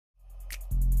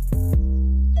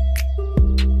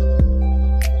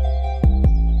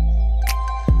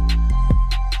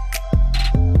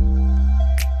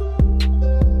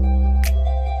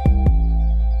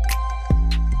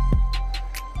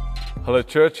Hello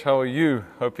church, how are you?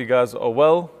 Hope you guys are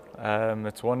well.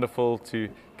 It's wonderful to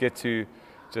get to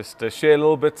just share a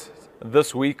little bit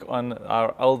this week on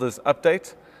our elders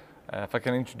update. If I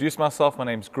can introduce myself, my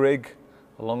name's Greg,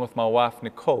 along with my wife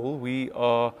Nicole. We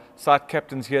are site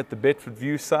captains here at the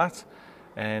Bedfordview site,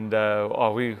 and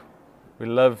we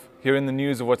love hearing the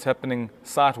news of what's happening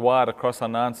site-wide across our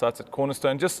 9 sites at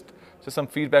Cornerstone. Just some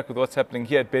feedback with what's happening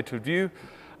here at Bedfordview.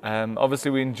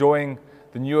 Obviously we're enjoying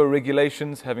the newer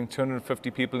regulations, having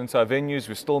 250 people into our venues.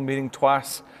 We're still meeting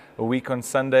twice a week on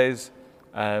Sundays.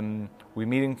 We're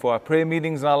meeting for our prayer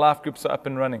meetings, and our life groups are up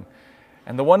and running.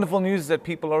 And the wonderful news is that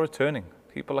people are returning.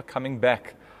 People are coming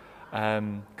back.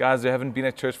 Guys who haven't been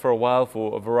at church for a while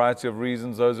for a variety of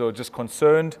reasons, those who are just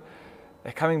concerned,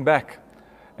 they're coming back.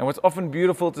 And what's often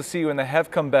beautiful to see when they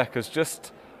have come back is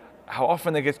just how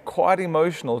often they get quite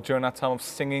emotional during our time of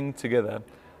singing together,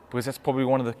 because that's probably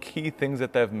one of the key things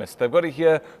that they've missed. They've got to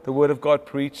hear the Word of God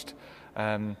preached.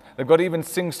 They've got to even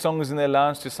sing songs in their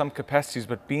lounge to some capacities,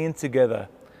 but being together,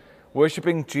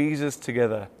 worshiping Jesus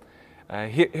together,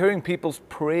 hearing people's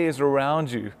prayers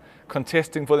around you,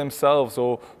 contesting for themselves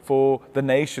or for the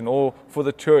nation or for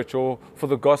the church or for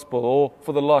the gospel or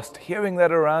for the lost, hearing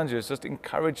that around you has just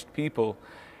encouraged people,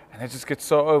 and they just get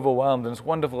so overwhelmed, and it's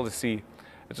wonderful to see.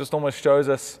 It just almost shows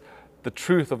us the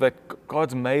truth of that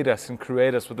God's made us and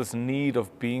created us with this need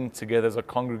of being together as a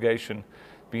congregation,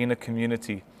 being a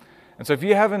community. And so if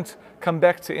you haven't come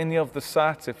back to any of the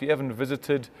sites, if you haven't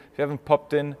visited, if you haven't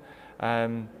popped in,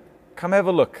 come have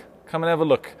a look. Come and have a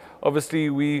look. Obviously,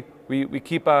 we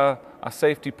keep our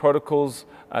safety protocols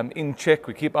in check.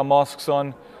 We keep our masks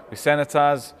on. We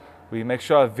sanitize. We make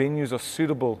sure our venues are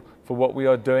suitable for what we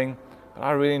are doing. But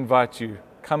I really invite you,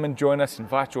 come and join us.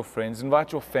 Invite your friends.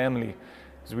 Invite your family.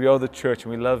 Because we are the church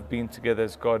and we love being together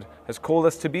as God has called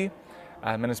us to be.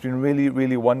 And it's been really,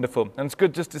 really wonderful. And it's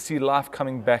good just to see life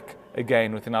coming back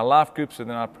again within our life groups,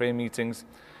 within our prayer meetings.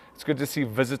 It's good to see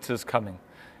visitors coming.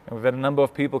 And we've had a number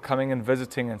of people coming and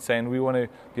visiting and saying, we want to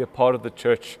be a part of the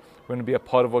church. We want to be a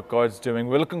part of what God's doing.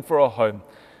 We're looking for a home.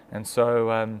 And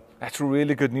so that's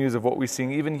really good news of what we're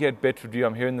seeing. Even here at Bedfordview,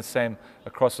 I'm hearing the same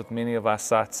across with many of our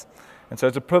sites. And so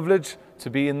it's a privilege to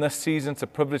be in this season. It's a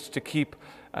privilege to keep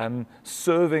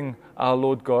serving our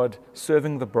Lord God,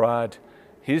 serving the bride,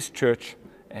 His church,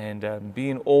 and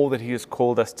being all that He has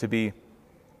called us to be.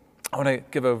 I want to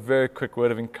give a very quick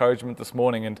word of encouragement this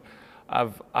morning, and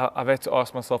I've had to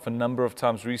ask myself a number of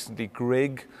times recently,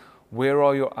 Greg, where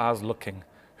are your eyes looking?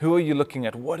 Who are you looking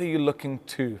at? What are you looking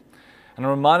to? And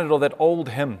I'm reminded of that old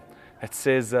hymn that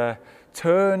says,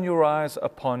 turn your eyes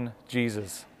upon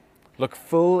Jesus. Look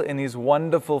full in His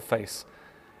wonderful face,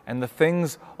 and the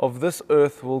things of this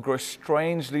earth will grow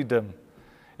strangely dim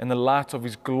in the light of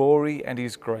His glory and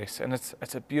His grace. And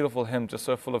it's a beautiful hymn, just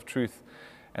so full of truth.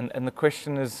 And the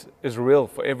question is real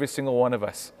for every single one of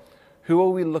us. Who are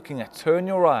we looking at? Turn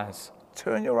your eyes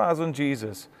on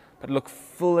Jesus, but look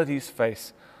full at His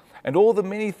face. And all the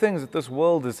many things that this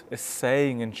world is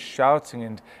saying and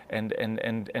shouting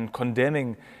and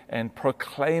condemning and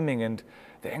proclaiming, and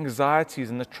the anxieties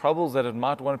and the troubles that it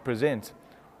might want to present,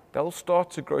 they'll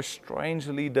start to grow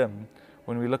strangely dim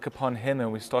when we look upon Him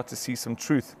and we start to see some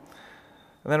truth.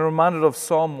 And then I'm reminded of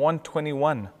Psalm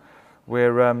 121,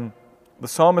 where the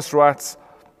psalmist writes,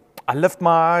 I lift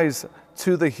my eyes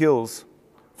to the hills.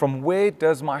 From where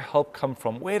does my help come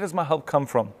from? Where does my help come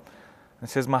from? And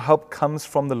it says, my help comes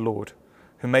from the Lord,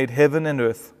 who made heaven and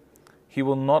earth. He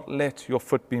will not let your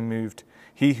foot be moved.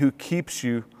 He who keeps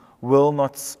you will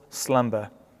not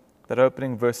slumber. That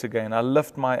opening verse again, I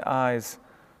lift my eyes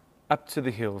up to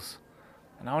the hills.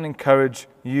 And I want to encourage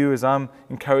you, as I'm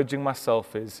encouraging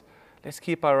myself, is let's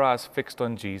keep our eyes fixed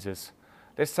on Jesus.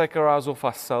 Let's take our eyes off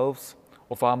ourselves,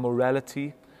 off our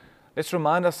morality. Let's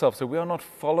remind ourselves that we are not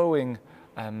following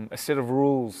a set of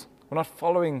rules. We're not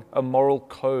following a moral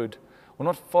code. We're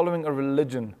not following a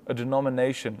religion, a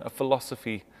denomination, a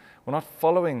philosophy. We're not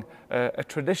following a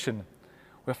tradition.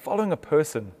 We're following a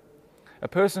person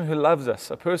who loves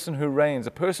us, a person who reigns,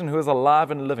 a person who is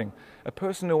alive and living, a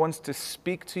person who wants to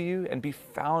speak to you and be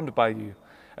found by you,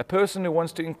 a person who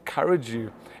wants to encourage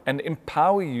you and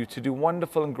empower you to do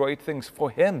wonderful and great things for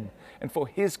Him and for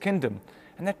His kingdom.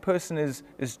 And that person is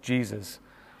Jesus.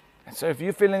 And so if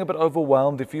you're feeling a bit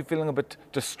overwhelmed, if you're feeling a bit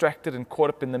distracted and caught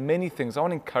up in the many things, I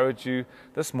want to encourage you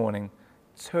this morning,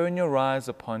 turn your eyes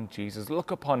upon Jesus. Look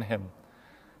upon Him.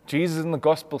 Jesus in the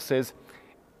gospel says,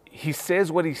 He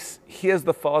says what He hears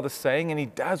the Father saying, and He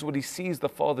does what He sees the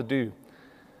Father do.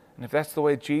 And if that's the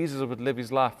way Jesus would live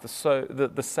His life,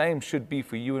 the same should be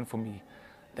for you and for me.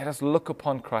 Let us look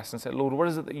upon Christ and say, Lord, what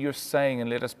is it that you're saying? And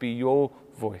let us be your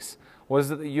voice. What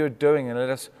is it that you're doing? And let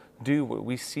us do what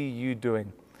we see you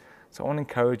doing. So I want to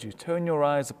encourage you, turn your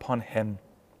eyes upon him.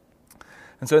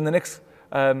 And so in the next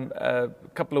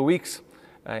couple of weeks,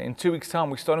 in 2 weeks' time,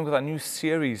 we're starting with our new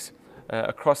series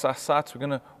across our sites. We're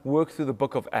going to work through the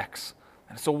book of Acts.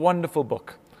 And it's a wonderful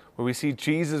book where we see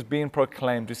Jesus being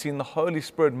proclaimed. We're seeing the Holy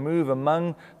Spirit move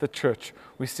among the church.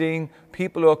 We're seeing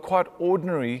people who are quite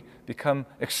ordinary become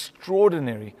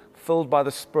extraordinary, filled by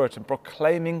the Spirit and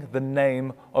proclaiming the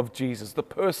name of Jesus, the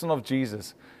person of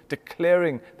Jesus,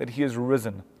 declaring that he is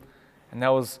risen. And that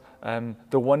was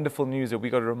the wonderful news that we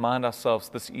got to remind ourselves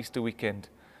this Easter weekend.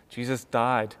 Jesus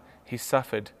died, he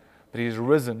suffered, but he is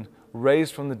risen,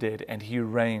 raised from the dead, and he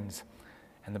reigns.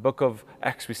 In the book of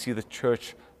Acts, we see the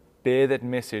church bear that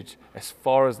message as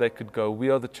far as they could go. We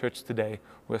are the church today.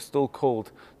 We're still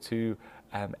called to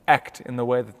act in the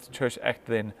way that the church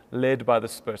acted then, led by the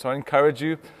Spirit. So I encourage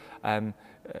you,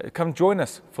 come join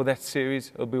us for that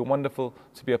series. It'll be wonderful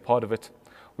to be a part of it.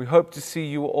 We hope to see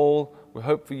you all. We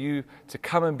hope for you to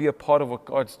come and be a part of what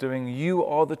God's doing. You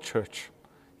are the church.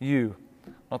 You,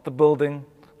 not the building,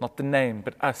 not the name,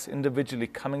 but us individually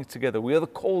coming together. We are the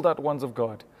called out ones of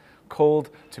God, called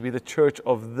to be the church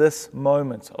of this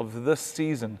moment, of this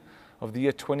season, of the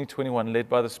year 2021, led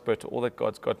by the Spirit, all that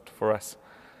God's got for us.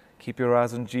 Keep your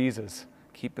eyes on Jesus.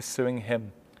 Keep pursuing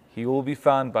him. He will be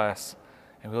found by us,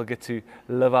 and we'll get to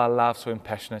live our lives for him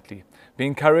passionately. Be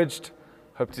encouraged.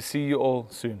 Hope to see you all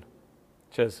soon.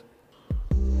 Cheers.